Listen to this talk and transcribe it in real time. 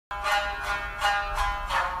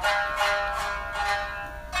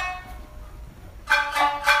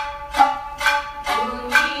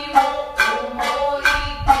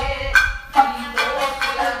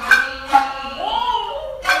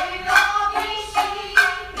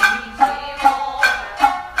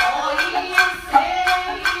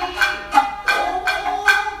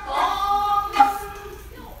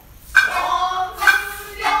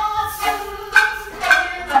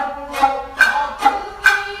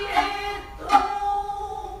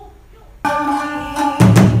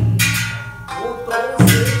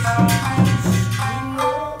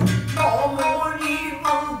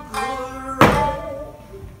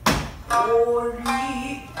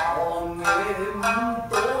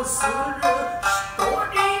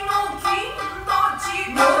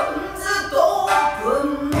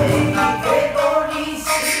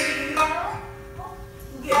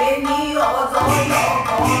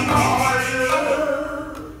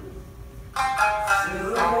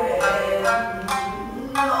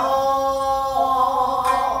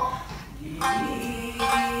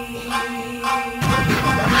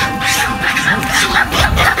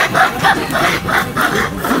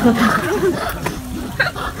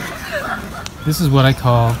This is what I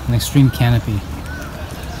call an extreme canopy.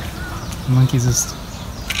 The monkey's just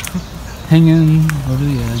hanging over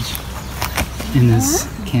the edge in this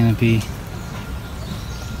canopy.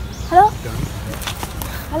 Hello?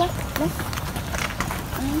 Hello?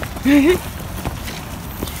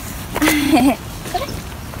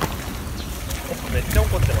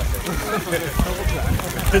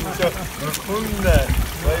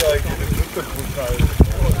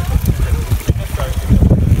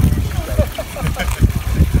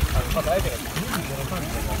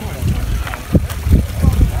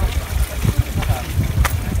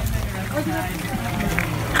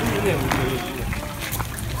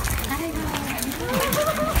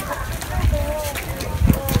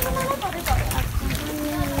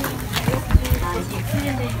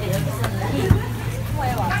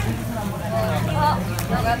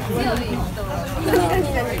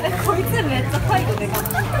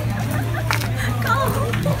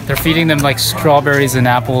 They're feeding them like strawberries and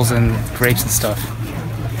apples and grapes and stuff.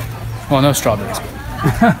 Well, no strawberries.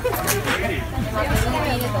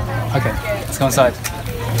 Okay, let's go inside.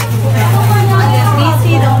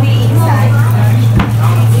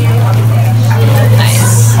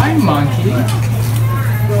 Nice. Hi, monkey.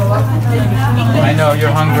 I know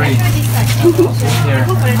you're hungry. Here.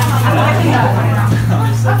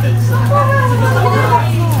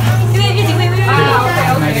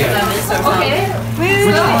 Okay.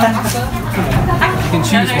 Which one? You can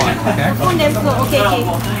choose one, okay? Okay.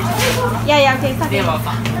 Yeah, okay.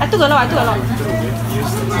 I took a lot.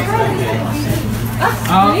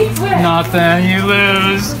 Oh, nothing. You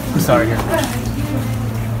lose. I'm sorry. Here.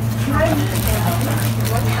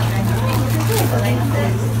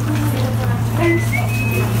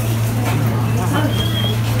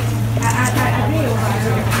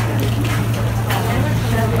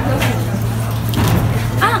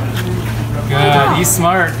 Good. He's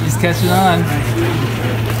smart. He's catching on.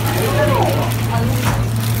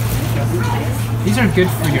 These are good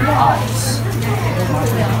for your eyes.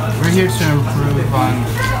 We're here to improve on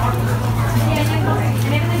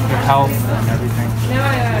your health and everything.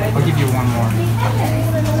 I'll give you one more.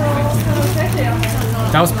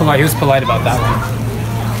 That was polite. He was polite about that one.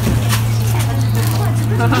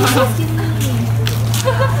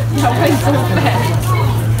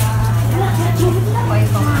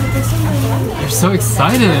 You're so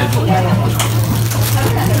excited.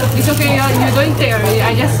 It's okay, you don't take already.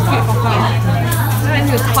 I just flip for fun. Trying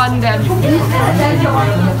to fun them.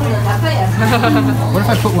 What if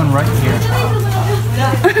I put one right here?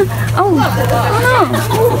 Oh no!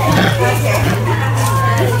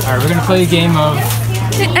 Alright, we're gonna play a game of...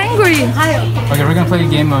 She's angry! Okay, we're gonna play a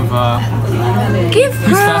game of... Give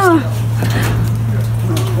who's her! faster?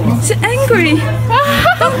 She's angry!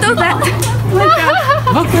 Don't do that! Look!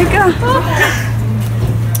 Oh my god!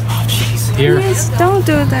 Oh jeez, here. Please don't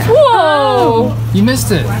do that! Whoa! You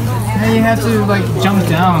missed it! Now you have to like jump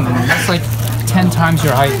down and that's like 10 times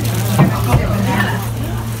your height.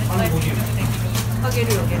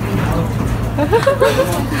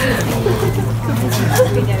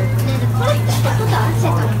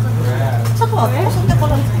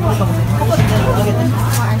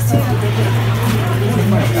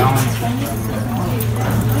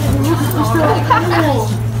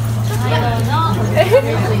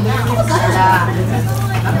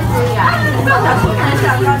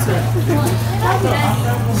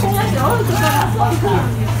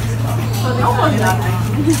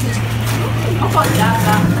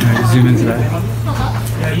 Zoom into that.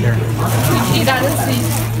 There. He doesn't see.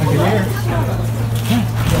 Okay, here.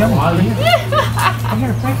 Come on. Come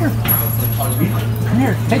here. Right here. Come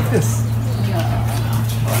here. Take this.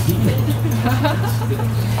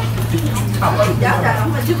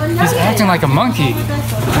 He's acting like a monkey.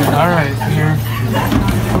 Alright, here.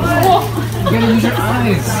 You gotta use your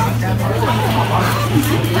eyes. Use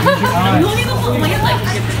your eyes.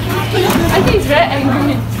 I think he's very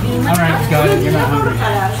angry. Alright, got it. You're not hungry.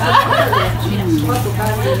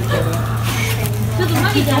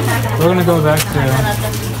 We're gonna go back to...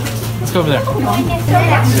 Let's go over there.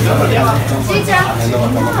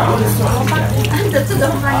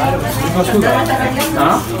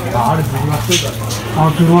 Huh?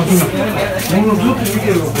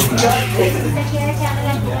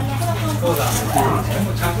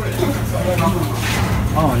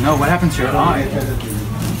 Oh no, what happened to your eye?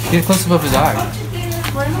 Get a close up of his eye.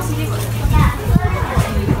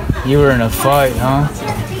 You were in a fight, huh?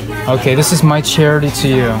 Okay, this is my charity to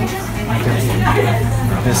you. Okay.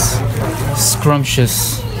 This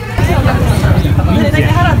scrumptious.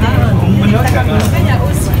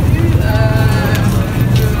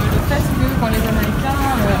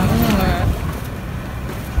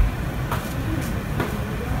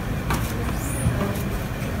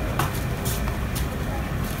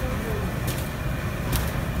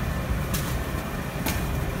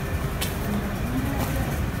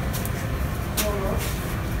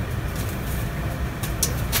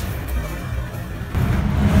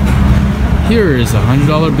 Here is a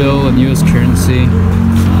 $100 bill in US currency.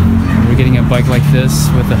 We're getting a bike like this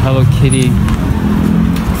with a Hello Kitty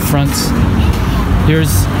front.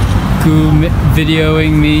 Here's Gu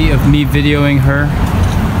videoing me of me videoing her.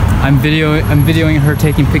 I'm videoing her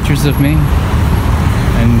taking pictures of me.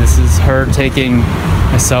 And this is her taking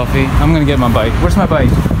a selfie. I'm gonna get my bike. Where's my bike?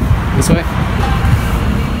 This way?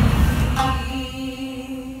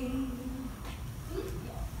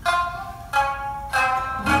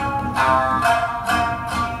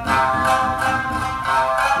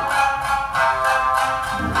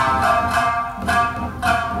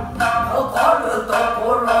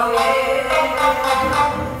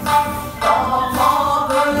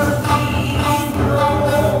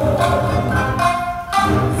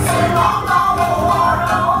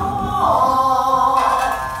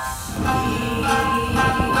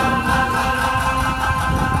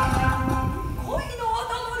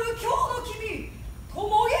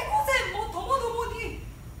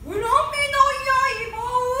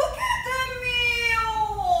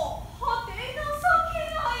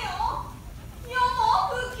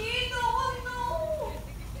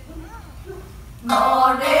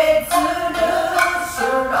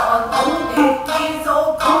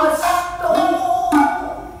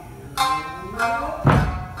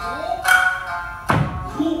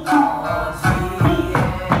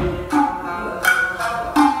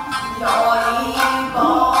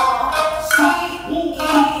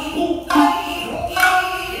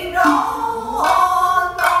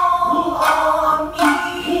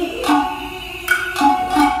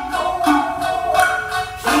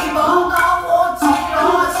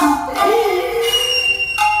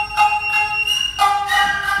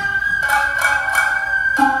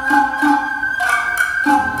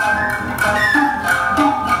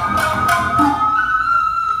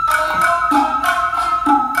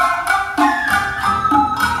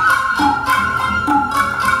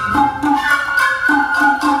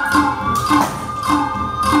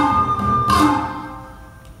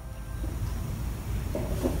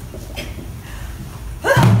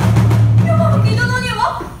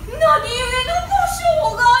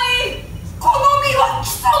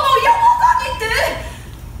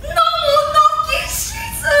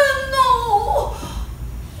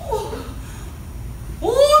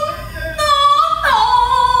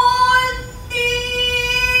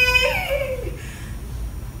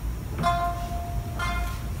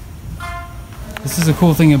 This is a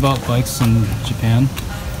cool thing about bikes in Japan.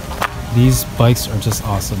 These bikes are just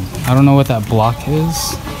awesome. I don't know what that block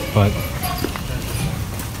is, but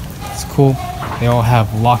it's cool. They all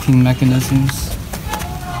have locking mechanisms.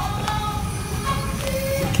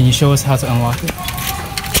 Can you show us how to unlock it?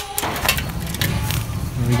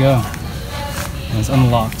 There we go. And it's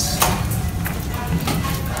unlocked.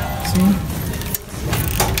 See?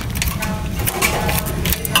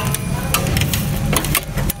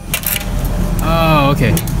 Oh,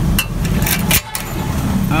 okay.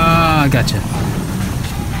 Ah, gotcha.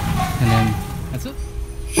 And then that's it.